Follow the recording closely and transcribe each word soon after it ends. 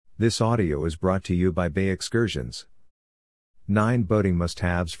This audio is brought to you by Bay Excursions. 9 Boating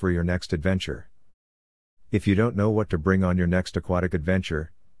Must-Haves for your next adventure. If you don't know what to bring on your next aquatic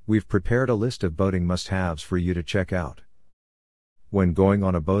adventure, we've prepared a list of boating must-haves for you to check out. When going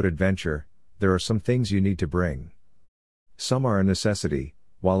on a boat adventure, there are some things you need to bring. Some are a necessity,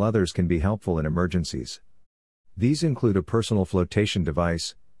 while others can be helpful in emergencies. These include a personal flotation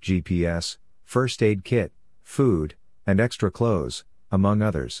device, GPS, first aid kit, food, and extra clothes, among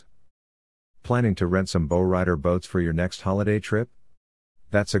others. Planning to rent some Bowrider boats for your next holiday trip?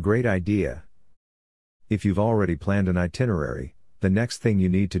 That's a great idea. If you've already planned an itinerary, the next thing you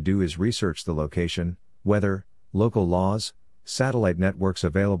need to do is research the location, weather, local laws, satellite networks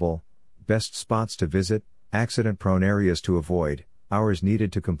available, best spots to visit, accident-prone areas to avoid, hours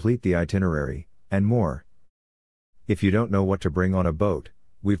needed to complete the itinerary, and more. If you don't know what to bring on a boat,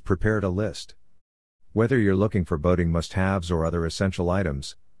 we've prepared a list. Whether you're looking for boating must-haves or other essential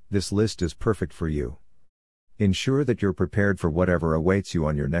items, this list is perfect for you. Ensure that you're prepared for whatever awaits you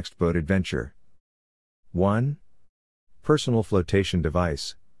on your next boat adventure. 1. Personal Flotation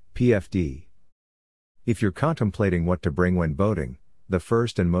Device, PFD. If you're contemplating what to bring when boating, the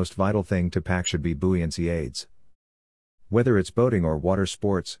first and most vital thing to pack should be buoyancy aids. Whether it's boating or water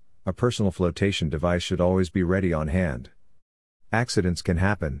sports, a personal flotation device should always be ready on hand. Accidents can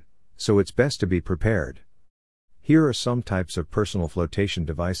happen, so it's best to be prepared. Here are some types of personal flotation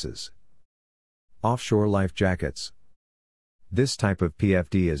devices. Offshore life jackets. This type of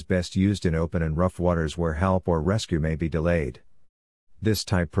PFD is best used in open and rough waters where help or rescue may be delayed. This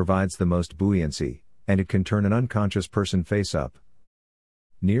type provides the most buoyancy, and it can turn an unconscious person face up.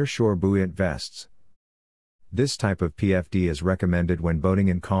 Near-shore buoyant vests. This type of PFD is recommended when boating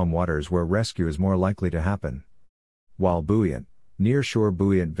in calm waters where rescue is more likely to happen. While buoyant, near-shore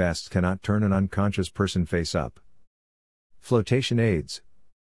buoyant vests cannot turn an unconscious person face up. Flotation aids.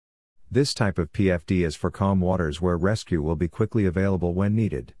 This type of PFD is for calm waters where rescue will be quickly available when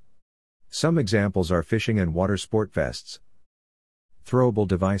needed. Some examples are fishing and water sport vests. Throwable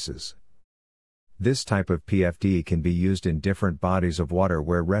devices. This type of PFD can be used in different bodies of water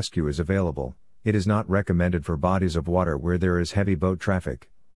where rescue is available. It is not recommended for bodies of water where there is heavy boat traffic.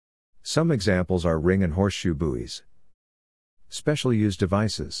 Some examples are ring and horseshoe buoys. Special use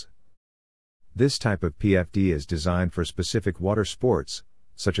devices. This type of PFD is designed for specific water sports,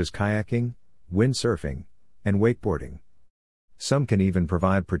 such as kayaking, windsurfing, and wakeboarding. Some can even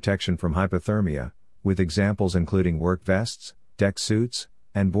provide protection from hypothermia, with examples including work vests, deck suits,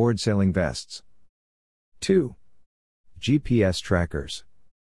 and board sailing vests. 2. GPS trackers.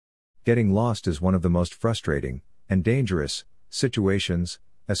 Getting lost is one of the most frustrating and dangerous situations,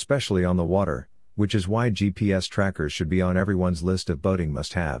 especially on the water, which is why GPS trackers should be on everyone's list of boating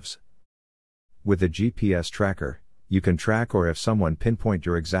must-haves. With a GPS tracker, you can track or have someone pinpoint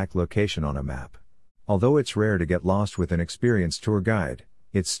your exact location on a map. Although it's rare to get lost with an experienced tour guide,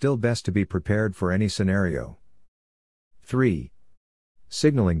 it's still best to be prepared for any scenario. 3.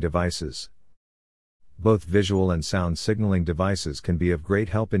 Signaling devices. Both visual and sound signaling devices can be of great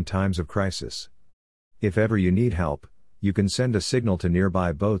help in times of crisis. If ever you need help, you can send a signal to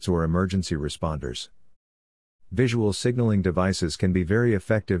nearby boats or emergency responders. Visual signaling devices can be very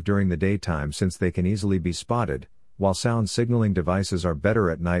effective during the daytime since they can easily be spotted, while sound signaling devices are better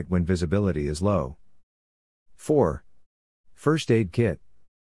at night when visibility is low. 4. First aid kit.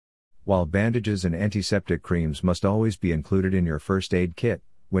 While bandages and antiseptic creams must always be included in your first aid kit,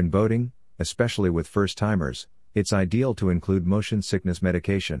 when boating, especially with first-timers, it's ideal to include motion sickness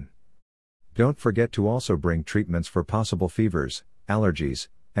medication. Don't forget to also bring treatments for possible fevers, allergies,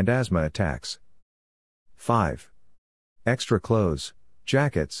 and asthma attacks. 5. Extra clothes,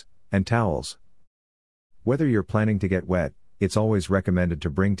 jackets, and towels. Whether you're planning to get wet, it's always recommended to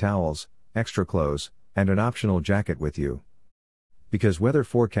bring towels, extra clothes, and an optional jacket with you. Because weather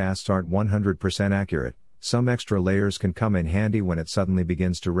forecasts aren't 100% accurate, some extra layers can come in handy when it suddenly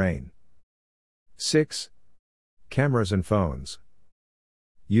begins to rain. 6. Cameras and phones.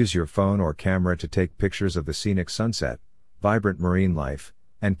 Use your phone or camera to take pictures of the scenic sunset, vibrant marine life,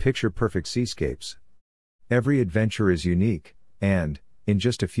 and picture-perfect seascapes. Every adventure is unique, and, in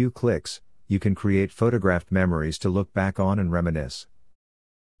just a few clicks, you can create photographed memories to look back on and reminisce.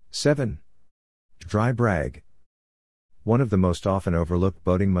 7. Dry bag. One of the most often overlooked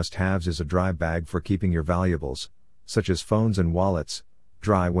boating must-haves is a dry bag for keeping your valuables, such as phones and wallets,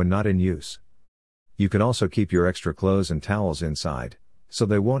 dry when not in use. You can also keep your extra clothes and towels inside, so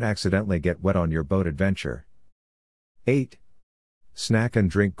they won't accidentally get wet on your boat adventure. 8. Snack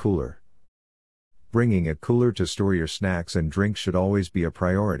and drink cooler. Bringing a cooler to store your snacks and drinks should always be a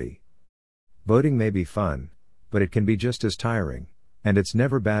priority. Boating may be fun, but it can be just as tiring, And it's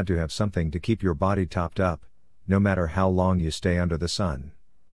never bad to have something to keep your body topped up, no matter how long you stay under the sun.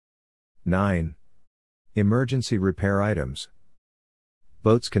 9. Emergency repair items.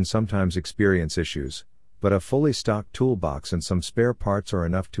 Boats can sometimes experience issues, but a fully stocked toolbox and some spare parts are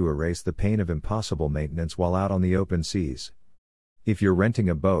enough to erase the pain of impossible maintenance while out on the open seas. If you're renting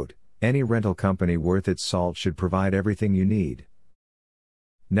a boat, any rental company worth its salt should provide everything you need.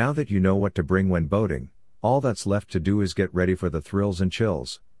 Now that you know what to bring when boating, all that's left to do is get ready for the thrills and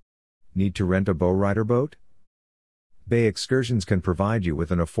chills. Need to rent a Bowrider boat? Bay Excursions can provide you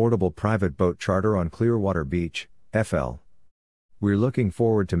with an affordable private boat charter on Clearwater Beach, FL. We're looking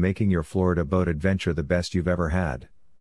forward to making your Florida boat adventure the best you've ever had.